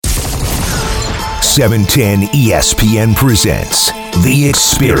710 ESPN presents The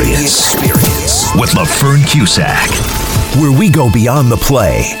Experience with LaFern Cusack, where we go beyond the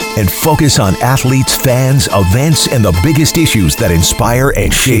play and focus on athletes, fans, events, and the biggest issues that inspire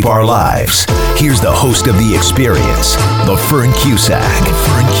and shape our lives. Here's the host of The Experience, LaFern Cusack.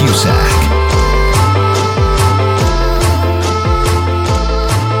 LaFern Cusack.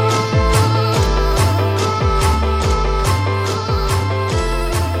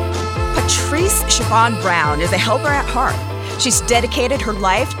 Patrice Shavone Brown is a helper at heart. She's dedicated her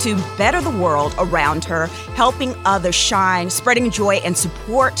life to better the world around her, helping others shine, spreading joy and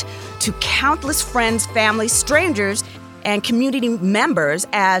support to countless friends, families, strangers, and community members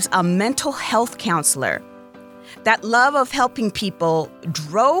as a mental health counselor. That love of helping people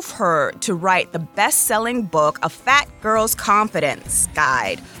drove her to write the best-selling book, A Fat Girl's Confidence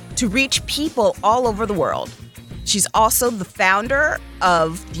Guide, to reach people all over the world. She's also the founder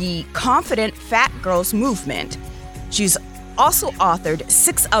of the Confident Fat Girls Movement. She's also authored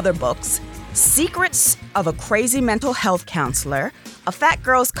 6 other books: Secrets of a Crazy Mental Health Counselor, A Fat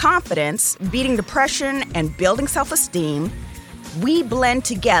Girl's Confidence, Beating Depression and Building Self-Esteem, We Blend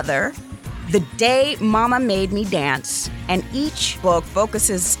Together, The Day Mama Made Me Dance, and each book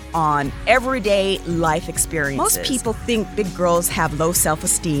focuses on everyday life experiences. Most people think big girls have low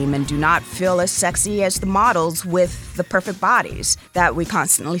self-esteem and do not feel as sexy as the models with the perfect bodies that we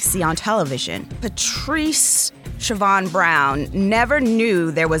constantly see on television. Patrice Shavone Brown never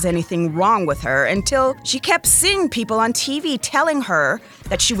knew there was anything wrong with her until she kept seeing people on TV telling her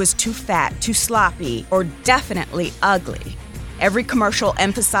that she was too fat, too sloppy, or definitely ugly. Every commercial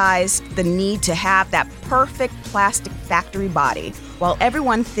emphasized the need to have that perfect plastic factory body, while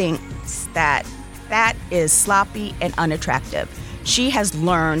everyone thinks that fat is sloppy and unattractive. She has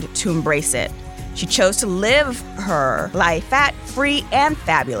learned to embrace it. She chose to live her life fat-free and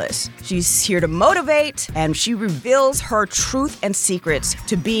fabulous. She's here to motivate, and she reveals her truth and secrets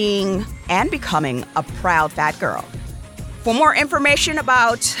to being and becoming a proud fat girl. For more information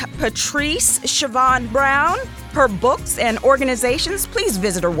about Patrice Shavone Brown, her books and organizations, please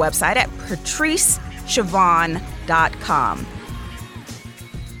visit her website at patriceshavone.com.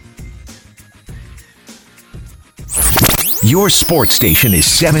 Your sports station is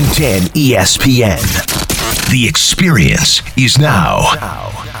 710 ESPN. The Experience is now.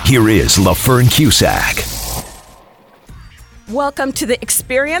 Here is LaFern Cusack. Welcome to The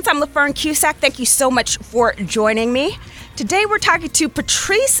Experience. I'm LaFern Cusack. Thank you so much for joining me. Today we're talking to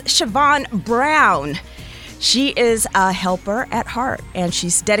Patrice Shavone Brown. She is a helper at heart, and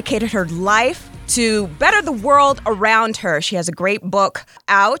she's dedicated her life to better the world around her. She has a great book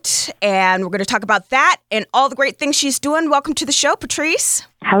out, and we're going to talk about that and all the great things she's doing. Welcome to the show, Patrice.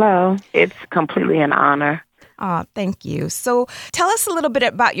 Hello. It's completely an honor. Oh, thank you. So tell us a little bit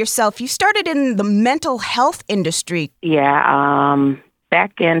about yourself. You started in the mental health industry. Yeah,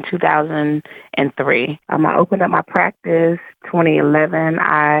 back in 2003. I opened up my practice 2011.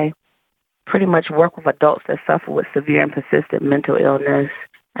 I pretty much work with adults that suffer with severe and persistent mental illness.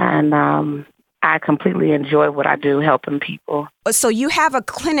 And I completely enjoy what I do, helping people. So you have a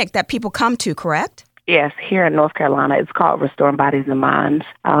clinic that people come to, correct? Yes, here in North Carolina. It's called Restoring Bodies and Minds.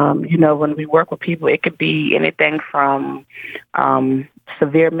 When we work with people, it could be anything from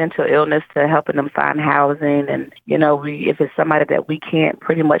severe mental illness to helping them find housing. And, if it's somebody that we can't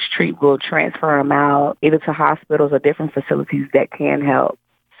pretty much treat, we'll transfer them out either to hospitals or different facilities that can help.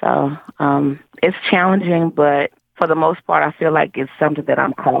 So it's challenging, but for the most part, I feel like it's something that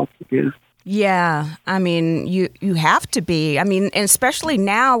I'm called to do. Yeah, I mean, you have to be. I mean, and especially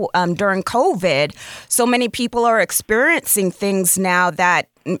now during COVID, so many people are experiencing things now that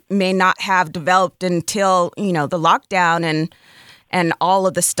may not have developed until, the lockdown and all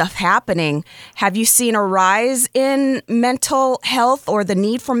of the stuff happening. Have you seen a rise in mental health or the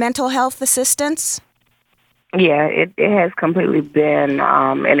need for mental health assistance? Yeah, it has completely been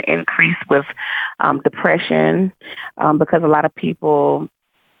an increase with depression because a lot of people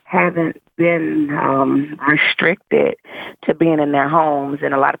haven't been restricted to being in their homes,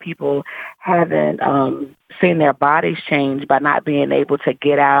 and a lot of people haven't seen their bodies change by not being able to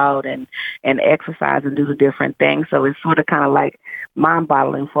get out and exercise and do the different things. So it's sort of kind of like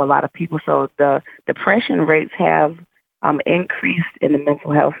mind-boggling for a lot of people. So the depression rates have increased in the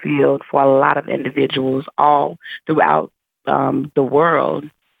mental health field for a lot of individuals all throughout the world.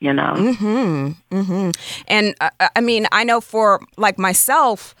 Mm-hmm. Mm-hmm. And I mean, I know for like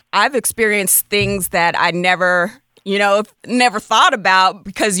myself, I've experienced things that I never never thought about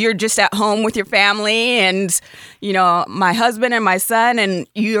because you're just at home with your family and, my husband and my son, and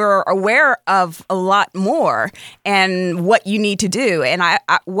you're aware of a lot more and what you need to do. And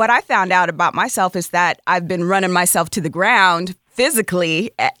what I found out about myself is that I've been running myself to the ground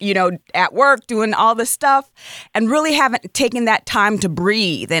physically, at work, doing all this stuff, and really haven't taken that time to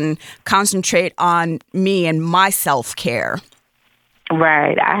breathe and concentrate on me and my self-care.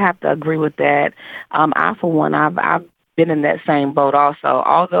 Right. I have to agree with that. I, for one, I've been in that same boat also.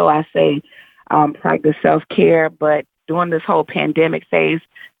 Although I say practice self-care, but during this whole pandemic phase,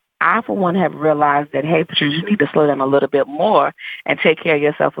 I, for one, have realized that, hey, Patrice, you need to slow down a little bit more and take care of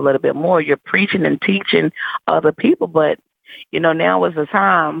yourself a little bit more. You're preaching and teaching other people, but now is the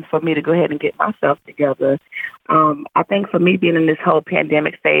time for me to go ahead and get myself together. I think for me being in this whole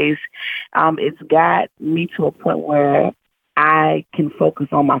pandemic phase, it's got me to a point where I can focus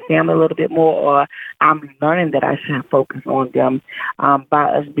on my family a little bit more, or I'm learning that I should focus on them by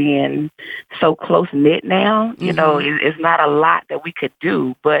us being so close-knit now. It's not a lot that we could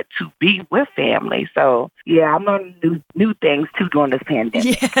do, but to be with family. So, yeah, I'm learning new things, too, during this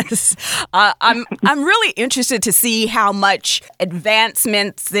pandemic. Yes. I'm really interested to see how much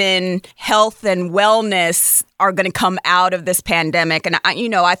advancements in health and wellness are going to come out of this pandemic. And,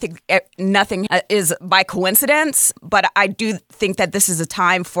 I think nothing is by coincidence, but I do think that this is a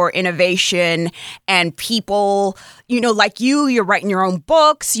time for innovation and people, like you're writing your own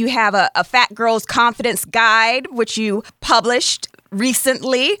books. You have a Fat Girl's Confidence Guide, which you published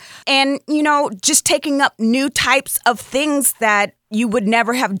recently. And, just taking up new types of things that you would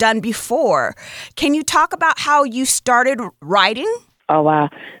never have done before. Can you talk about how you started writing? Oh, wow.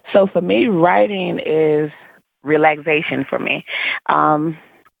 So for me, writing is relaxation for me.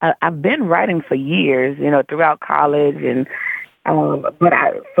 I've been writing for years, throughout college, and but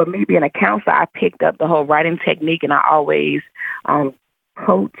for me being a counselor, I picked up the whole writing technique, and I always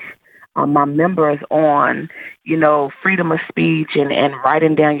coach my members on, freedom of speech and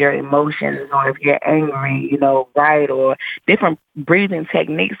writing down your emotions, or if you're angry, write, or different breathing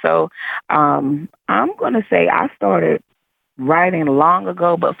techniques. So I'm going to say I started writing long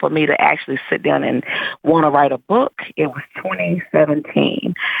ago, but for me to actually sit down and want to write a book, it was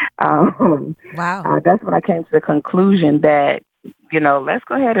 2017. Wow. That's when I came to the conclusion that, let's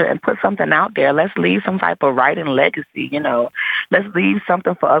go ahead and put something out there. Let's leave some type of writing legacy, Let's leave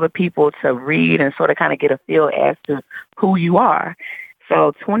something for other people to read and sort of kind of get a feel as to who you are.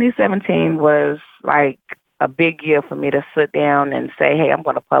 So 2017 was like a big year for me to sit down and say, hey, I'm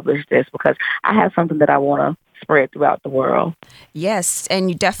going to publish this because I have something that I want to spread throughout the world. Yes, and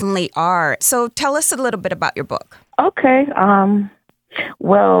you definitely are. So tell us a little bit about your book. Okay.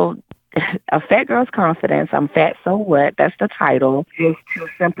 Well, A Fat Girl's Confidence, I'm Fat, So What? That's the title. Just to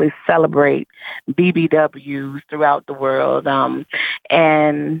simply celebrate BBWs throughout the world.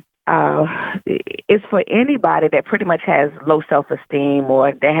 And it's for anybody that pretty much has low self-esteem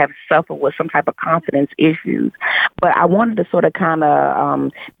or they have suffered with some type of confidence issues. But I wanted to sort of kind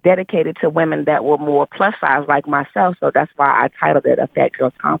of dedicate it to women that were more plus size like myself. So that's why I titled it A Fat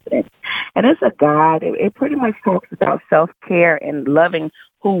Girl's Confidence. And it's a guide. It pretty much talks about self-care and loving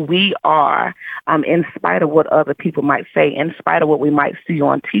who we are, in spite of what other people might say, in spite of what we might see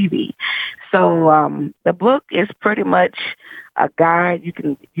on TV. So the book is pretty much a guide. You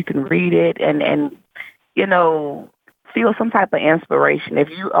can read it and feel some type of inspiration. If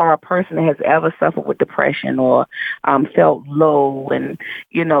you are a person that has ever suffered with depression or felt low and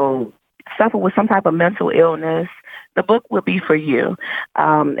suffered with some type of mental illness, the book will be for you.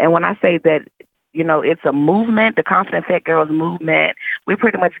 And when I say that, it's a movement, the Confident Fat Girls movement. We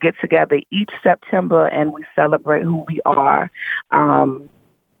pretty much get together each September and we celebrate who we are,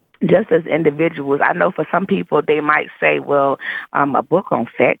 just as individuals. I know for some people, they might say, well, a book on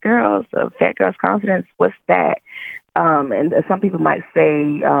fat girls, Fat Girls Confidence, what's that? And some people might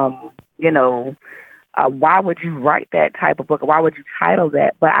say, why would you write that type of book? Why would you title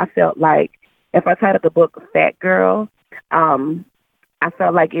that? But I felt like if I titled the book Fat Girl, I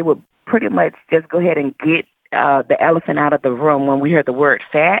felt like it would pretty much just go ahead and get the elephant out of the room when we hear the word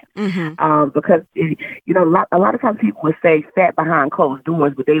fat, because, a lot of times people would say fat behind closed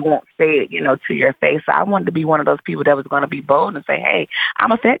doors, but they won't say it, to your face. So I wanted to be one of those people that was going to be bold and say, hey,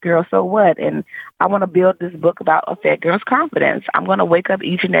 I'm a fat girl, so what? And I want to build this book about a fat girl's confidence. I'm going to wake up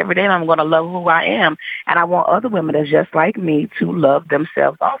each and every day and I'm going to love who I am. And I want other women that's just like me to love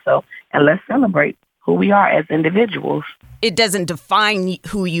themselves also. And let's celebrate who we are as individuals. It doesn't define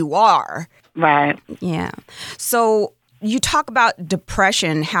who you are. Right. Yeah. So you talk about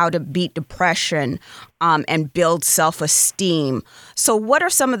depression, how to beat depression and build self-esteem. So what are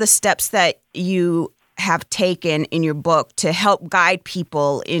some of the steps that you have taken in your book to help guide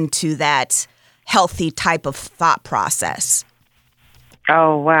people into that healthy type of thought process?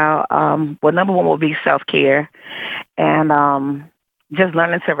 Oh, wow. Well, number one will be self-care and just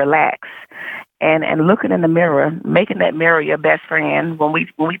learning to relax and looking in the mirror, making that mirror your best friend. When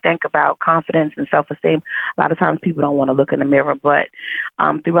we think about confidence and self-esteem, a lot of times people don't want to look in the mirror, but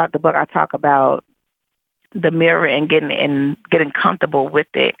throughout the book, I talk about the mirror and getting comfortable with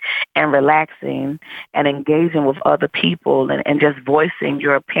it and relaxing and engaging with other people and just voicing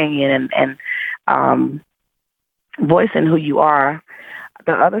your opinion and voicing who you are.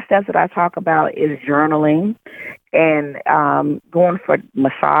 The other steps that I talk about is journaling and going for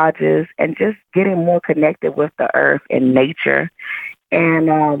massages and just getting more connected with the earth and nature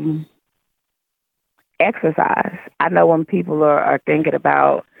and exercise. I know when people are thinking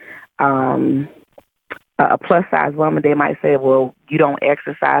about a plus-size woman, they might say, well, you don't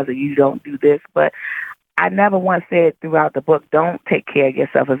exercise or you don't do this. But I never once said throughout the book, don't take care of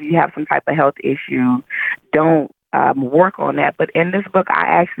yourself. If you have some type of health issue, don't work on that. But in this book, I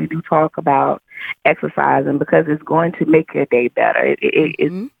actually do talk about exercising because it's going to make your day better.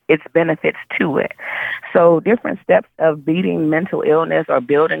 It's benefits to it. So different steps of beating mental illness or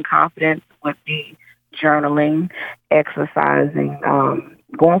building confidence would be journaling, exercising,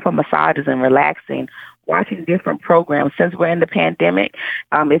 going for massages and relaxing, watching different programs. Since we're in the pandemic,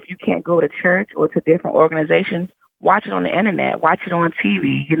 if you can't go to church or to different organizations, watch it on the internet, watch it on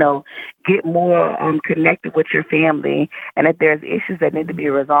TV, get more connected with your family. And if there's issues that need to be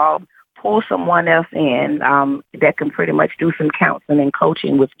resolved, pull someone else in that can pretty much do some counseling and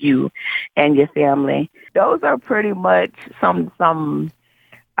coaching with you and your family. Those are pretty much some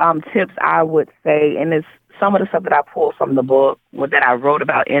tips I would say, and it's some of the stuff that I pulled from the book, or that I wrote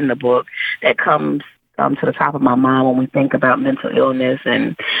about in the book, that comes to the top of my mind when we think about mental illness.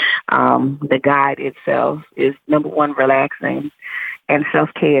 And the guide itself is, number one, relaxing and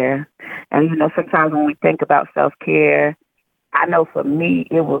self-care. And, sometimes when we think about self-care, I know for me,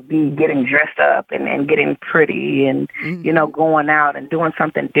 it would be getting dressed up and getting pretty and, going out and doing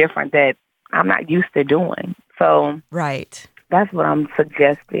something different that I'm not used to doing. So right. That's what I'm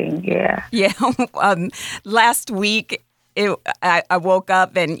suggesting, yeah. Yeah. Last week, I woke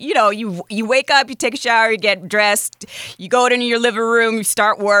up and, you wake up, you take a shower, you get dressed, you go into your living room, you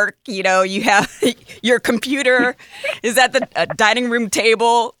start work, you have your computer is at the dining room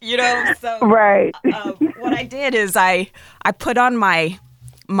table, So right. What I did is I put on my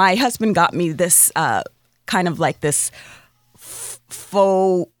husband got me this kind of like this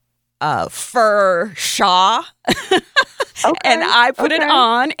faux fur shawl. Okay, and I put it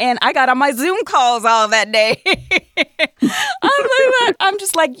on, and I got on my Zoom calls all that day. I'm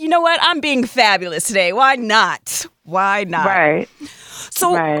just like, you know what? I'm being fabulous today. Why not? Right.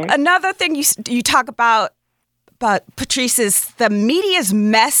 So another thing you talk about Patrice is the media's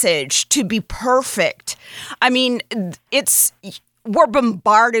message to be perfect. I mean, we're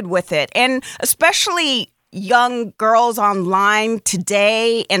bombarded with it, and especially young girls online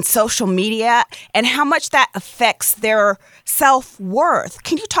today and social media, and how much that affects their self-worth.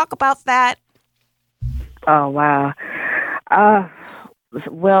 Can you talk about that? Oh, wow.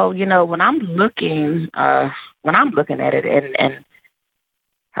 Well, when I'm looking at it and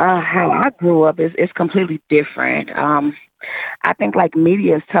how I grew up is completely different. I think like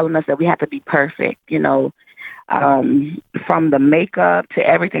media is telling us that we have to be perfect, from the makeup to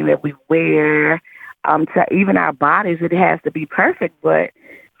everything that we wear, to even our bodies, it has to be perfect. But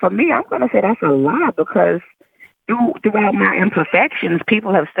for me, I'm going to say that's a lie, because throughout my imperfections,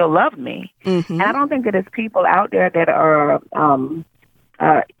 people have still loved me. Mm-hmm. And I don't think that there's people out there that are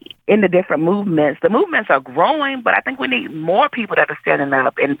in the different movements. The movements are growing, but I think we need more people that are standing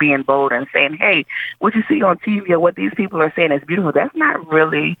up and being bold and saying, hey, what you see on TV or what these people are saying is beautiful. That's not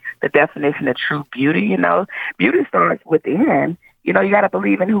really the definition of true beauty. Beauty starts within. You got to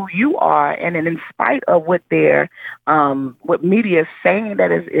believe in who you are, and then in spite of what what media is saying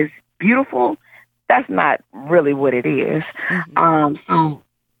that is beautiful, that's not really what it is. Mm-hmm. So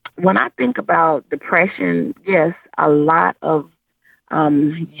when I think about depression, yes, a lot of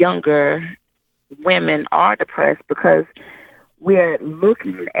younger women are depressed because we're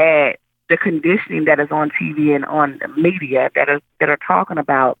looking at the conditioning that is on TV and on the media that are talking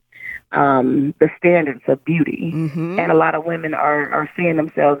about the standards of beauty. Mm-hmm. And a lot of women are seeing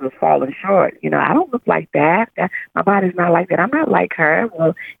themselves as falling short. I don't look like that. My body's not like that. I'm not like her.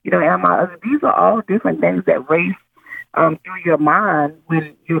 Well, these are all different things that race through your mind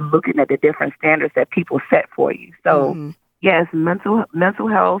when you're looking at the different standards that people set for you. So, yes, mental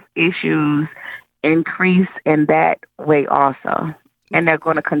health issues increase in that way also. And they're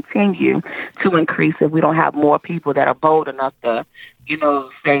going to continue to increase if we don't have more people that are bold enough to,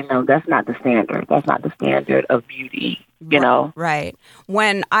 say, no, that's not the standard. That's not the standard of beauty, Right.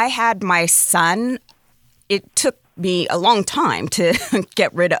 When I had my son, it took me a long time to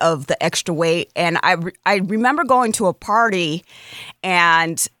get rid of the extra weight. And I remember going to a party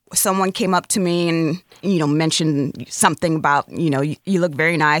and someone came up to me and, mentioned something about, you look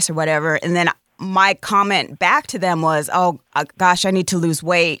very nice or whatever. And then my comment back to them was, oh, gosh, I need to lose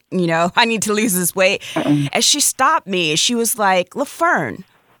weight. I need to lose this weight. And she stopped me. She was like, LaFern,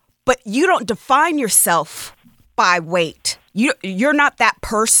 but you don't define yourself by weight. You're not that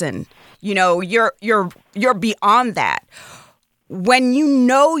person. You're beyond that. When you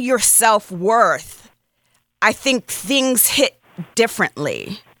know your self-worth, I think things hit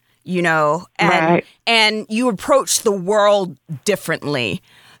differently, and you approach the world differently.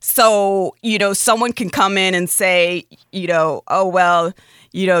 So, someone can come in and say, oh, well,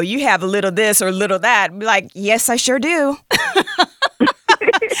 you have a little this or a little that. Be like, yes, I sure do.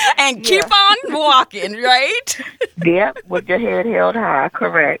 And keep on walking, right? Yep, with your head held high,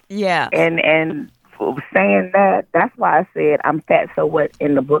 correct. Yeah. And saying that, that's why I said I'm fat, so what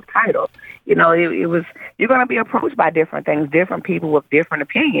in the book title. It was, you're going to be approached by different things, different people with different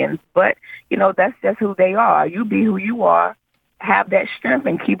opinions, but, that's just who they are. You be who you are, have that strength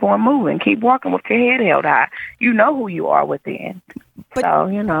and keep on moving, keep walking with your head held high. You know who you are within. But,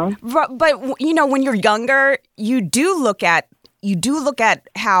 But, when you're younger, you do look at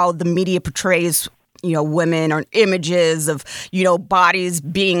how the media portrays, women or images of, bodies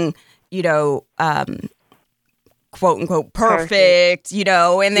being, quote unquote perfect,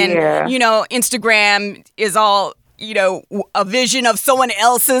 and then, Instagram is all, a vision of someone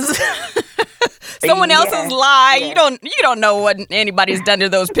else's else's lie. Yeah. You don't know what anybody's done to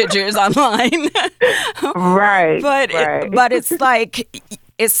those pictures online. Right. But it's like,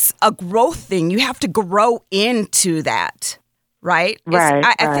 it's a growth thing. You have to grow into that. Right?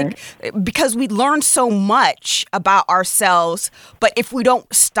 I think because we learn so much about ourselves, but if we don't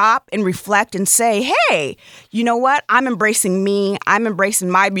stop and reflect and say, hey, you know what? I'm embracing me. I'm embracing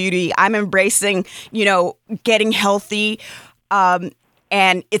my beauty. I'm embracing, getting healthy.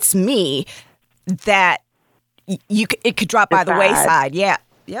 And it's me that it could drop by the wayside. Yeah.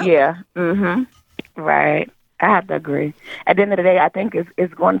 Yep. Yeah. Mm-hmm. Right. I have to agree. At the end of the day, I think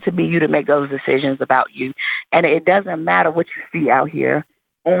it's going to be you to make those decisions about you. And it doesn't matter what you see out here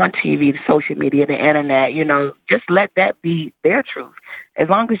on TV, social media, the internet, just let that be their truth. As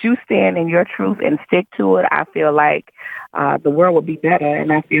long as you stand in your truth and stick to it, I feel like the world will be better.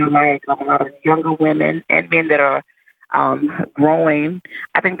 And I feel like a lot of younger women and men that are growing,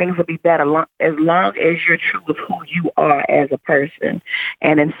 I think things will be better as long as you're true with who you are as a person.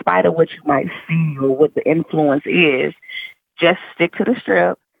 And in spite of what you might see or what the influence is, just stick to the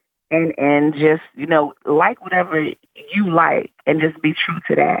strip and just, like whatever you like and just be true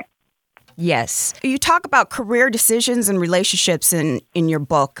to that. Yes. You talk about career decisions and relationships in your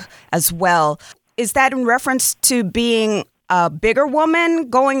book as well. Is that in reference to being a bigger woman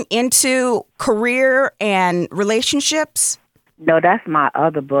going into career and relationships? No, that's my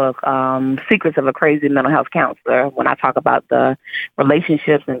other book, Secrets of a Crazy Mental Health Counselor. When I talk about the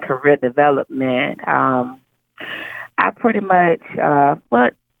relationships and career development, I pretty much,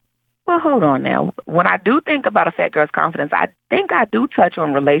 well, hold on now. When I do think about a fat girl's confidence, I think I do touch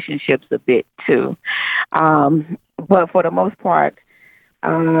on relationships a bit too. But for the most part,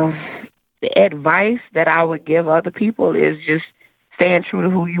 the advice that I would give other people is just staying true to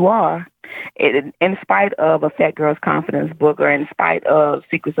who you are. In spite of a Fat Girl's Confidence book or in spite of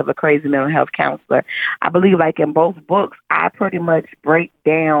Secrets of a Crazy Mental Health Counselor, I believe like in both books, I pretty much break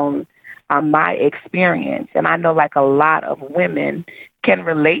down my experience. And I know like a lot of women can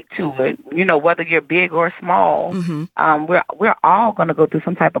relate to it, whether you're big or small. Mm-hmm. We're all going to go through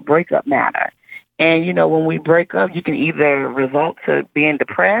some type of breakup matter. And, when we break up, you can either result to being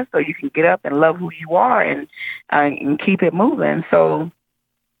depressed or you can get up and love who you are and keep it moving. So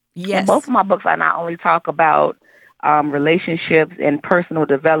yes. In both of my books, I not only talk about relationships and personal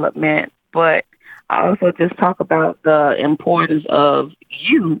development, but I also just talk about the importance of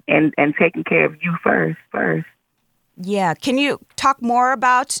you and taking care of you first. Yeah. Can you talk more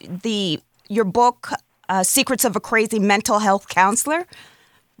about your book, Secrets of a Crazy Mental Health Counselor?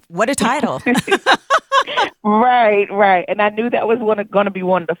 What a title. Right. And I knew that was going to be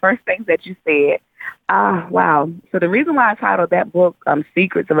one of the first things that you said. Wow. So the reason why I titled that book,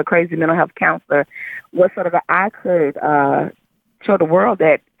 Secrets of a Crazy Mental Health Counselor, was so that I could show the world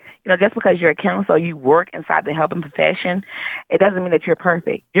that, just because you're a counselor, you work inside the helping profession, it doesn't mean that you're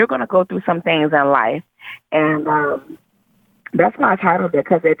perfect. You're going to go through some things in life. And That's why I titled it,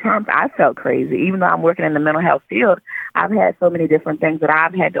 because at times I felt crazy. Even though I'm working in the mental health field, I've had so many different things that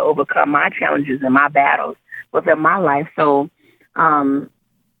I've had to overcome, my challenges and my battles within my life. So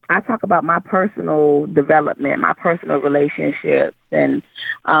I talk about my personal development, my personal relationships, and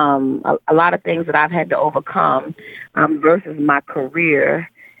a lot of things that I've had to overcome versus my career,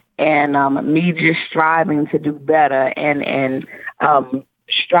 and me just striving to do better, and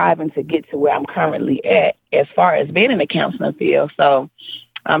striving to get to where I'm currently at as far as being in the counseling field. So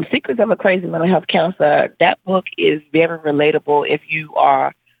Secrets of a Crazy Mental Health Counselor, that book is very relatable if you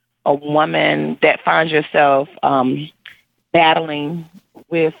are a woman that finds yourself battling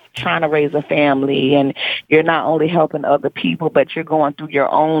with trying to raise a family, and you're not only helping other people, but you're going through your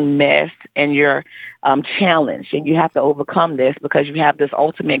own mess, and you're challenged, and you have to overcome this because you have this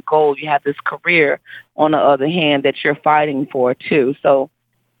ultimate goal. You have this career, on the other hand, that you're fighting for too. So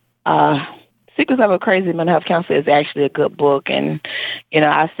Secrets of a Crazy Mental Health Counselor is actually a good book, and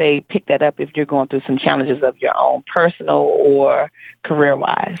I say pick that up if you're going through some challenges of your own, personal or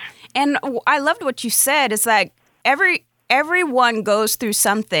career-wise. And I loved what you said. It's like everyone goes through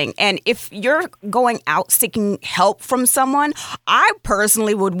something. And if you're going out seeking help from someone, I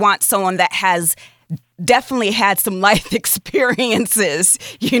personally would want someone that has definitely had some life experiences,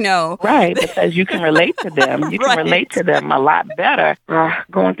 Right, because you can relate to them. You can relate to them a lot better.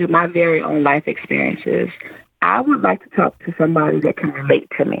 Going through my very own life experiences, I would like to talk to somebody that can relate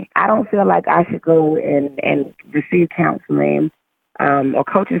to me. I don't feel like I should go and receive counseling or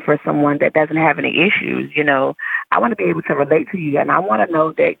coaching for someone that doesn't have any issues. I want to be able to relate to you, and I want to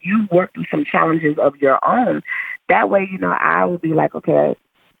know that you work through some challenges of your own. That way, I will be like, okay,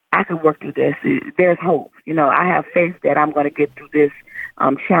 I can work through this. There's hope. I have faith that I'm going to get through this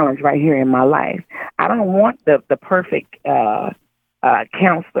challenge right here in my life. I don't want the perfect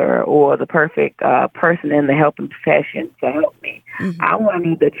counselor or the perfect person in the helping profession to help me. Mm-hmm. I want to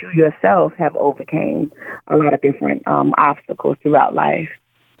know that you yourself have overcame a lot of different obstacles throughout life.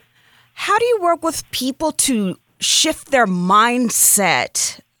 How do you work with people to shift their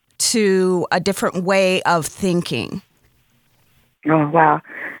mindset to a different way of thinking? Oh, wow.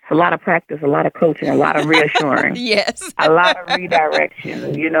 It's a lot of practice, a lot of coaching, a lot of reassuring. Yes. A lot of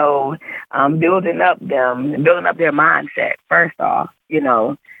redirection, building up their mindset, first off.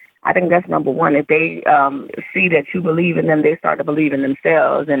 I think that's number one. If they see that you believe in them, they start to believe in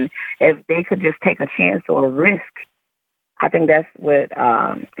themselves. And if they could just take a chance or a risk, I think that's what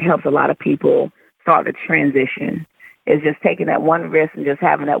helps a lot of people start to transition, is just taking that one risk and just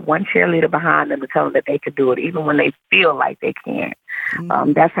having that one cheerleader behind them to tell them that they could do it, even when they feel like they can't.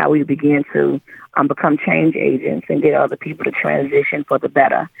 Mm-hmm. That's how we begin to become change agents and get other people to transition for the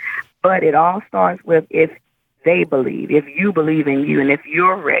better. But it all starts with if they believe, if you believe in you, and if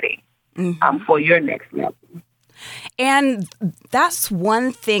you're ready for your next level. And that's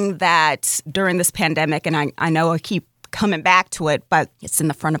one thing that during this pandemic, and I know I keep coming back to it, but it's in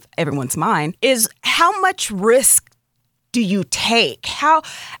the front of everyone's mind, is how much risk do you take?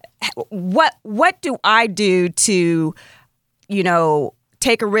 What do I do to,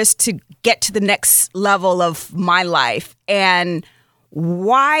 take a risk to get to the next level of my life? And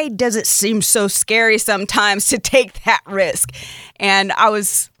why does it seem so scary sometimes to take that risk? And I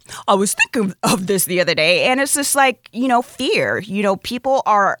was thinking of this the other day, and it's just like, fear. People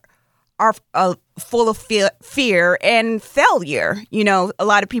are full of fear and failure. A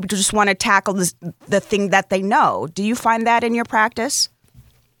lot of people just want to tackle the thing that they know. Do you find that in your practice?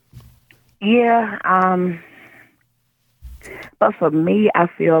 Yeah. But for me, I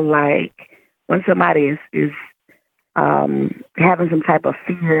feel like when somebody is having some type of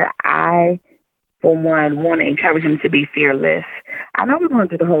fear, I, for one, want to encourage them to be fearless. I know we're going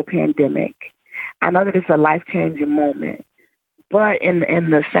through the whole pandemic. I know that it's a life-changing moment. But in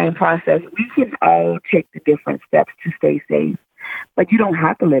the same process, we can all take the different steps to stay safe. But you don't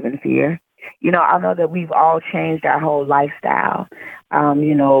have to live in fear. I know that we've all changed our whole lifestyle.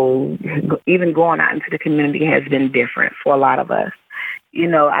 Even going out into the community has been different for a lot of us.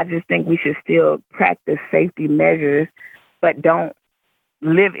 I just think we should still practice safety measures, but don't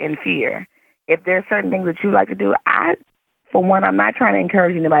live in fear. If there's certain things that you like to do, for one, I'm not trying to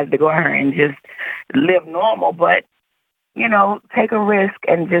encourage anybody to go out here and just live normal, but take a risk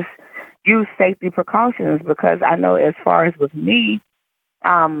and just use safety precautions, because I know as far as with me,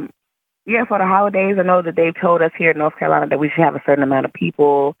 for the holidays, I know that they've told us here in North Carolina that we should have a certain amount of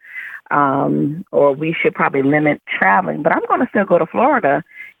people, or we should probably limit traveling. But I'm going to still go to Florida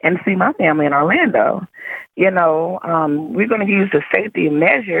and see my family in Orlando. We're going to use the safety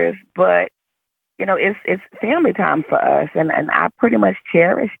measures, but, it's family time for us, and I pretty much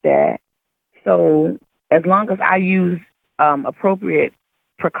cherish that. So as long as I use appropriate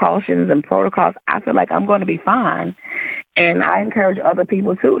precautions and protocols, I feel like I'm going to be fine. And I encourage other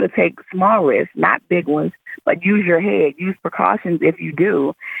people, too, to take small risks, not big ones, but use your head. Use precautions if you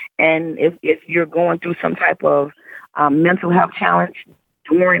do. And if you're going through some type of mental health challenge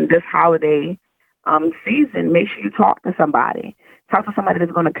during this holiday season, make sure you talk to somebody. Talk to somebody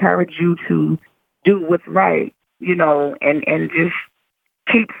that's going to encourage you to do what's right, and just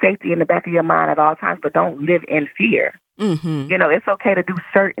keep safety in the back of your mind at all times, but don't live in fear. Mm-hmm. It's okay to do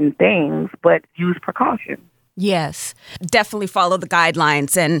certain things, but use precaution. Yes, definitely follow the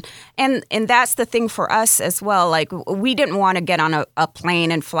guidelines. And that's the thing for us as well. Like, we didn't want to get on a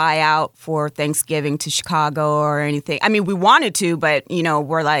plane and fly out for Thanksgiving to Chicago or anything. I mean, we wanted to, but,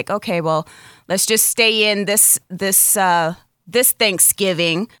 we're like, okay, well, let's just stay in this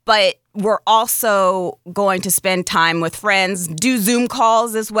Thanksgiving. But we're also going to spend time with friends, do Zoom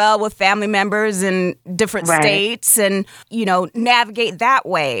calls as well with family members in different states and, navigate that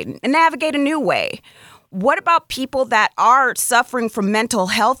way and navigate a new way. What about people that are suffering from mental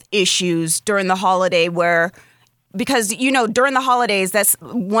health issues during the holiday because, during the holidays, that's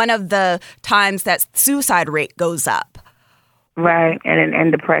one of the times that suicide rate goes up. Right,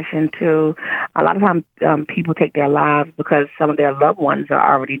 and depression, too. A lot of times people take their lives because some of their loved ones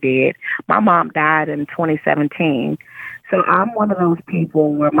are already dead. My mom died in 2017, so I'm one of those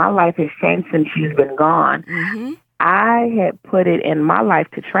people where my life has changed since she's been gone. Mm-hmm. I had put it in my life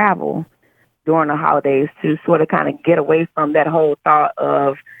to travel during the holidays to sort of kind of get away from that whole thought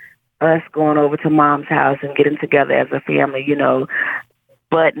of us going over to mom's house and getting together as a family,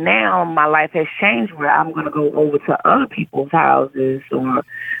 But now my life has changed where I'm going to go over to other people's houses or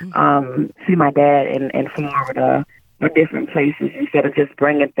see my dad in Florida or different places instead of just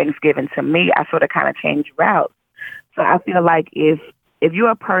bringing Thanksgiving to me. I sort of kind of changed routes. So I feel like if you're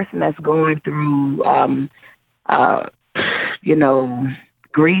a person that's going through,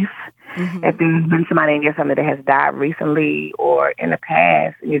 grief, if there's been somebody in your family that has died recently or in the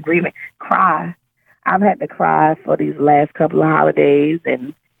past and you're grieving, cry. I've had to cry for these last couple of holidays,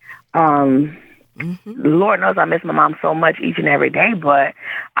 and Lord knows I miss my mom so much each and every day, but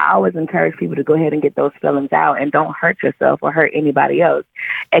I always encourage people to go ahead and get those feelings out and don't hurt yourself or hurt anybody else.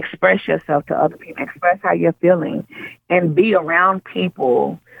 Express yourself to other people. Express how you're feeling and be around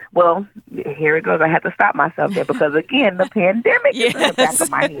people. Well, here it goes. I have to stop myself there because, again, the pandemic is in the back of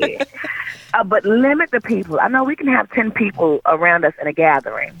my head. But limit the people. I know we can have 10 people around us in a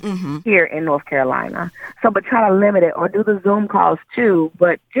gathering here in North Carolina. But try to limit it or do the Zoom calls too.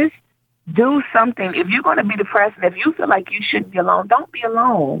 But just do something. If you're going to be depressed and if you feel like you shouldn't be alone, don't be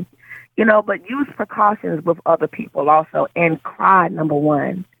alone. But use precautions with other people also. And cry, number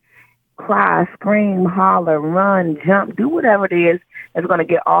one. Cry, scream, holler, run, jump, do whatever it is that's going to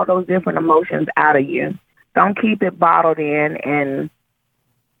get all those different emotions out of you. Don't keep it bottled in and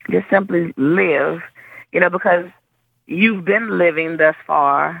just simply live, because you've been living thus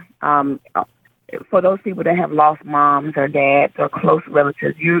far. For those people that have lost moms or dads or close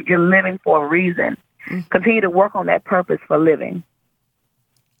relatives, you're living for a reason. Continue to work on that purpose for living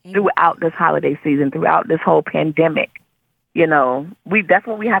throughout this holiday season, throughout this whole pandemic. That's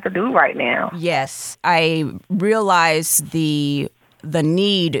what we have to do right now. Yes, I realize the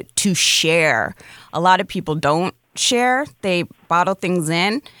need to share. A lot of people don't share; they bottle things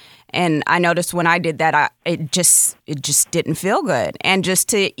in, and I noticed when I did that, it just didn't feel good. And just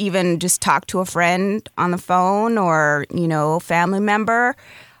to even just talk to a friend on the phone or family member,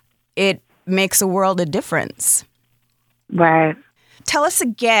 it makes a world of difference. Right. Tell us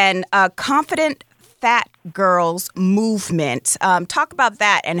again, Confident Fat Girls Movement. Talk about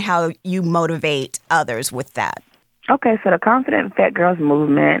that and how you motivate others with that. Okay, so the Confident Fat Girls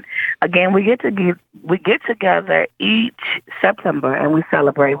Movement, again, we get together each September and we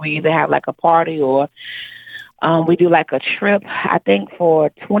celebrate. We either have like a party or we do like a trip. I think for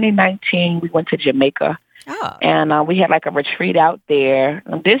 2019 we went to Jamaica. Oh. And we had like a retreat out there.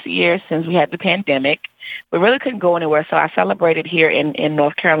 This year, since we had the pandemic, we really couldn't go anywhere, so I celebrated here in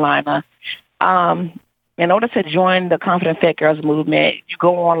North Carolina. In order to join the Confident Fat Girls Movement, you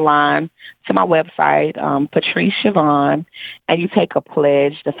go online to my website, Patrice Shavone, and you take a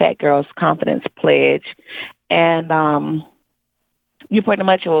pledge, the Fat Girls Confidence Pledge, and you pretty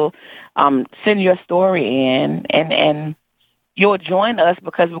much will send your story in, and you'll join us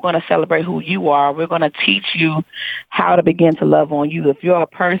because we're going to celebrate who you are. We're going to teach you how to begin to love on you. If you're a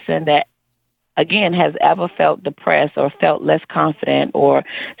person that, again, has ever felt depressed or felt less confident or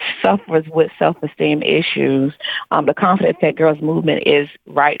suffers with self-esteem issues, the Confident Fat Girls Movement is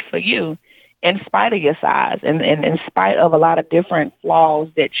right for you in spite of your size and in spite of a lot of different flaws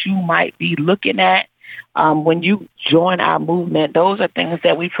that you might be looking at when you join our movement, those are things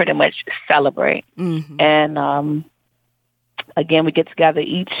that we pretty much celebrate. Mm-hmm. And again, we get together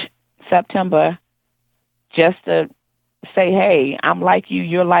each September just to say, hey, I'm like you,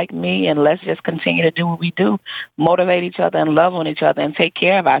 you're like me, and let's just continue to do what we do, motivate each other and love on each other and take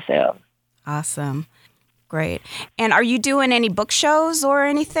care of ourselves. Awesome. Great. And are you doing any book shows or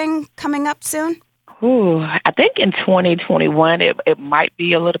anything coming up soon? I think in 2021, it might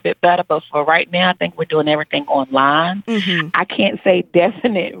be a little bit better, but for right now, I think we're doing everything online. Mm-hmm. I can't say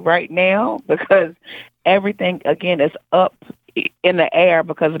definite right now because everything, again, is up in the air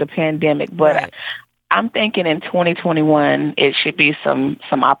because of the pandemic. But Right. I'm thinking in 2021, it should be some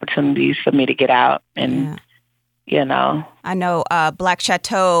opportunities for me to get out and, I know Black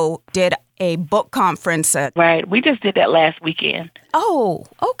Chateau did a book conference. Right. We just did that last weekend. Oh,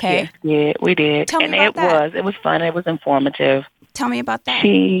 okay. Yes, yeah, we did. Tell me about that. It was fun. It was informative. Tell me about that.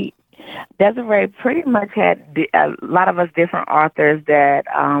 Desiree pretty much had a lot of us different authors that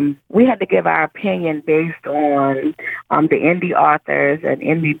we had to give our opinion based on the indie authors and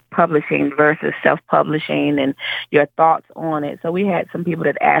indie publishing versus self-publishing and your thoughts on it. So we had some people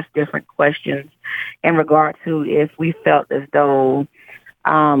that asked different questions in regard to if we felt as though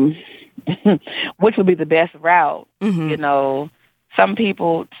which would be the best route. Mm-hmm. Some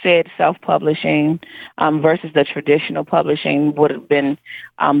people said self-publishing versus the traditional publishing would have been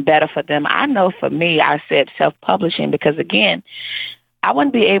better for them. I know for me, I said self-publishing because, again, I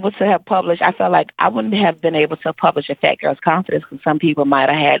wouldn't be able to have published. I felt like I wouldn't have been able to publish a Fat Girl's Confidence because some people might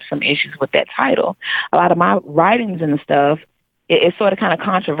have had some issues with that title. A lot of my writings and stuff, it's sort of kind of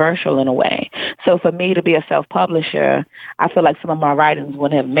controversial in a way. So for me to be a self-publisher, I feel like some of my writings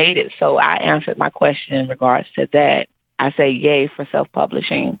wouldn't have made it. So I answered my question in regards to that. I say yay for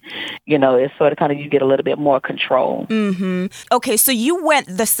self-publishing. It's sort of kind of you get a little bit more control. Mm-hmm. Okay, so you went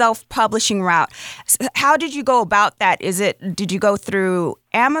the self-publishing route. How did you go about that? Did you go through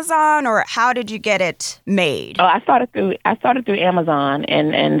Amazon or how did you get it made? Oh, I started through Amazon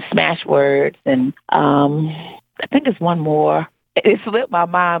and Smashwords and I think it's one more. It slipped my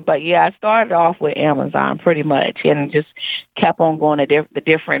mind, but yeah, I started off with Amazon pretty much and just kept on going to the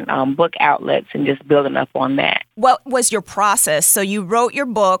different book outlets and just building up on that. What was your process? So you wrote your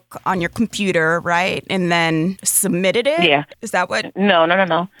book on your computer, right? And then submitted it? Yeah. Is that what? No.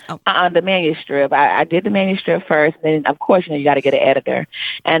 Oh. The manuscript. I did the manuscript first. Then, of course, you got to get an editor.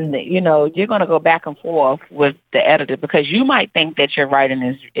 And, you're going to go back and forth with the editor because you might think that your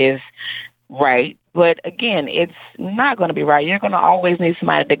writing is right. But again, it's not going to be right. You're going to always need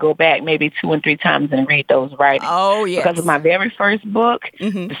somebody to go back maybe 2 and 3 times and read those writings. Oh, yes. Because of my very first book,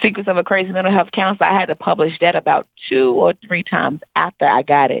 mm-hmm. The Secrets of a Crazy Mental Health Counselor, I had to publish that about 2 or 3 times after I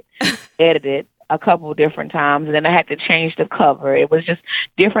got it edited a couple of different times. And then I had to change the cover. It was just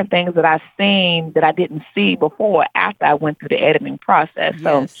different things that I seen that I didn't see before after I went through the editing process.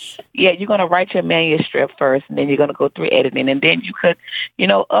 Yes. So, yeah, you're going to write your manuscript first, and then you're going to go through editing. And then you could,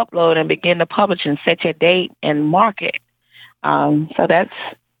 upload and begin to publish and set your date and market. So that's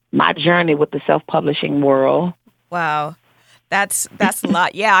my journey with the self-publishing world. Wow. That's a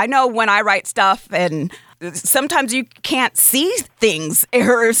lot. Yeah, I know when I write stuff and sometimes you can't see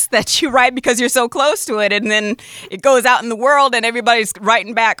errors that you write because you're so close to it. And then it goes out in the world and everybody's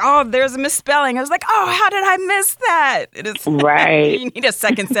writing back, oh, there's a misspelling. I was like, oh, how did I miss that? It is right. You need a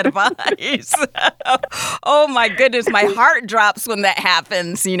second set of eyes. Oh, my goodness. My heart drops when that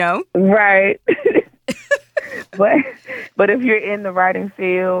happens, Right. But if you're in the writing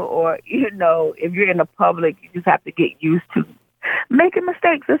field or, if you're in the public, you just have to get used to making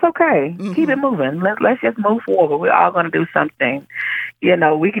mistakes. It's okay. Mm-hmm. Keep it moving. Let's just move forward. We're all going to do something.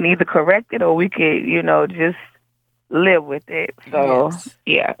 We can either correct it or we could, just live with it. So,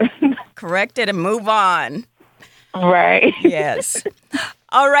 yes. Yeah. Correct it and move on. Right. Yes.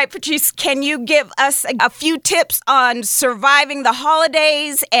 All right, Patrice, can you give us a few tips on surviving the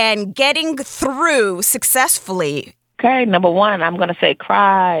holidays and getting through successfully? Okay. Number 1, I'm going to say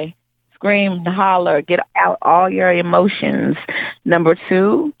cry. Scream, holler, get out all your emotions. Number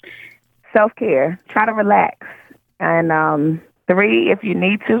 2, self-care. Try to relax. And 3, if you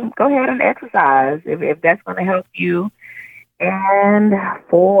need to, go ahead and exercise if that's going to help you. And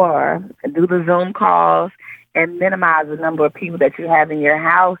 4, do the Zoom calls and minimize the number of people that you have in your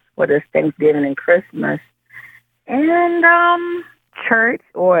house for this Thanksgiving and Christmas. And church,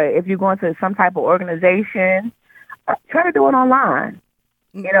 or if you're going to some type of organization, try to do it online.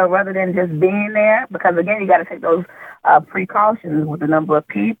 Rather than just being there, because again, you got to take those precautions with the number of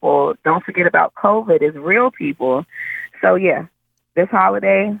people. Don't forget about COVID. It's real people. So yeah, this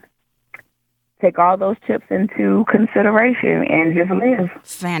holiday, take all those tips into consideration and just live.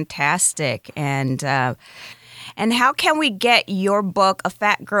 Fantastic. And how can we get your book, A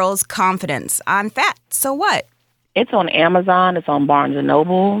Fat Girl's Confidence? I'm fat, so what? It's on Amazon. It's on Barnes &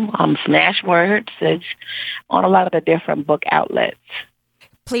 Noble, Smashwords. It's on a lot of the different book outlets.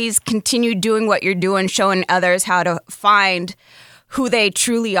 Please continue doing what you're doing, showing others how to find who they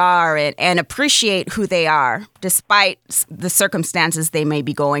truly are and appreciate who they are, despite the circumstances they may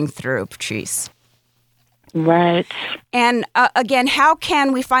be going through, Patrice. Right. And again, how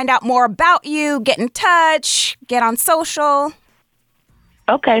can we find out more about you, get in touch, get on social?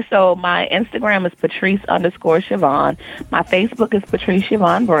 Okay, so my Instagram is Patrice_Shavone. My Facebook is Patrice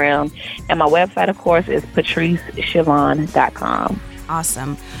Shavone Brown. And my website, of course, is patriceshavone.com.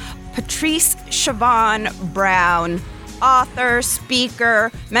 Awesome. Patrice Shavone Brown, author,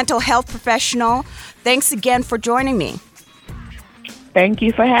 speaker, mental health professional. Thanks again for joining me. Thank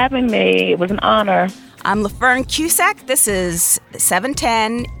you for having me. It was an honor. I'm LaFern Cusack. This is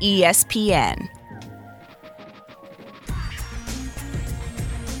 710 ESPN.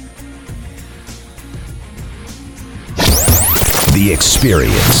 The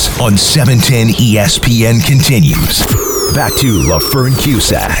Experience on 710 ESPN continues. Back to LaFern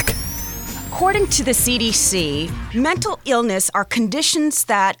Cusack. According to the CDC, mental illness are conditions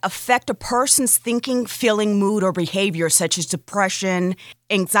that affect a person's thinking, feeling, mood, or behavior, such as depression,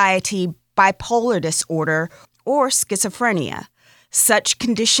 anxiety, bipolar disorder, or schizophrenia. Such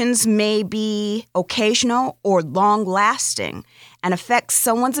conditions may be occasional or long-lasting and affect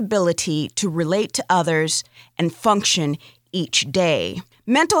someone's ability to relate to others and function each day.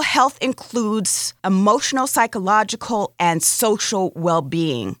 Mental health includes emotional, psychological, and social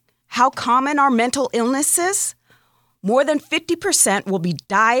well-being. How common are mental illnesses? More than 50% will be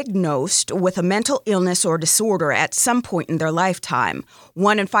diagnosed with a mental illness or disorder at some point in their lifetime.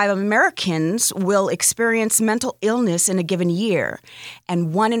 1 in 5 Americans will experience mental illness in a given year,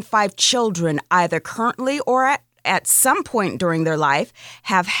 and 1 in 5 children, either currently or at some point during their life,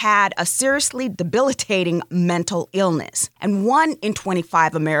 have had a seriously debilitating mental illness. And 1 in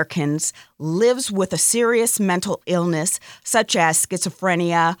 25 Americans lives with a serious mental illness, such as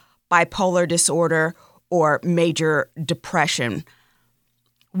schizophrenia, bipolar disorder, or major depression.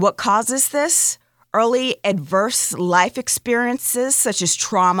 What causes this? Early adverse life experiences, such as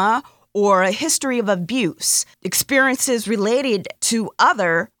trauma or a history of abuse, experiences related to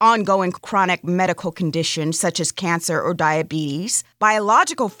other ongoing chronic medical conditions such as cancer or diabetes,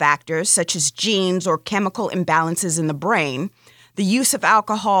 biological factors such as genes or chemical imbalances in the brain, the use of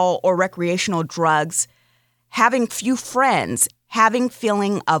alcohol or recreational drugs, having few friends, having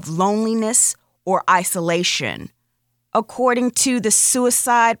feeling of loneliness or isolation. According to the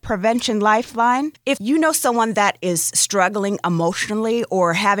Suicide Prevention Lifeline, if you know someone that is struggling emotionally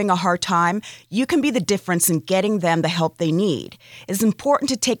or having a hard time, you can be the difference in getting them the help they need. It's important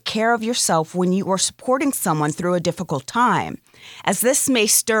to take care of yourself when you are supporting someone through a difficult time, as this may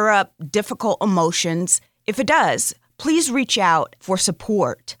stir up difficult emotions. If it does, please reach out for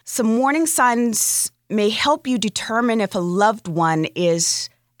support. Some warning signs may help you determine if a loved one is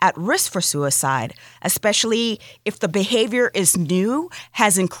at risk for suicide, especially if the behavior is new,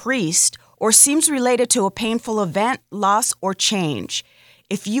 has increased, or seems related to a painful event, loss, or change.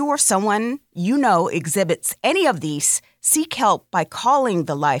 If you or someone you know exhibits any of these, seek help by calling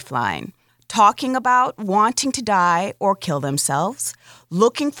the Lifeline. Talking about wanting to die or kill themselves,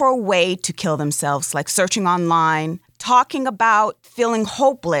 looking for a way to kill themselves, like searching online, talking about feeling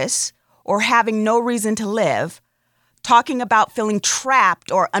hopeless or having no reason to live, talking about feeling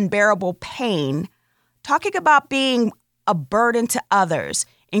trapped or unbearable pain, talking about being a burden to others,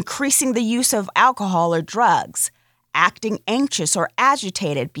 increasing the use of alcohol or drugs, acting anxious or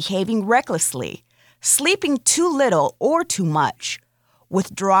agitated, behaving recklessly, sleeping too little or too much,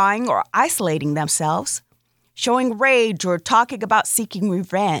 withdrawing or isolating themselves, showing rage or talking about seeking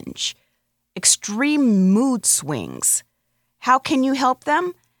revenge, extreme mood swings. How can you help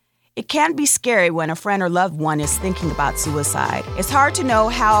them? It can be scary when a friend or loved one is thinking about suicide. It's hard to know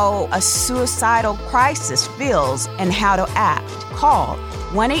how a suicidal crisis feels and how to act. Call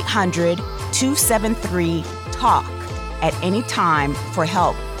 1-800-273-TALK at any time for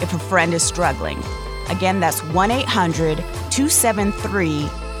help if a friend is struggling. Again, that's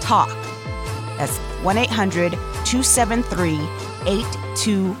 1-800-273-TALK. That's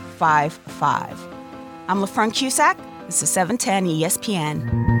 1-800-273-8255. I'm LaFern Cusack. This is 710 ESPN.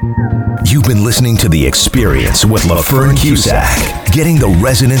 You've been listening to The Experience with LaFern Cusack, getting the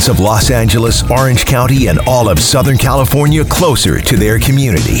residents of Los Angeles, Orange County, and all of Southern California closer to their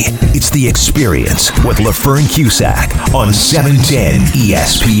community. It's The Experience with LaFern Cusack on 710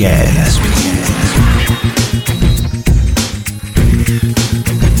 ESPN.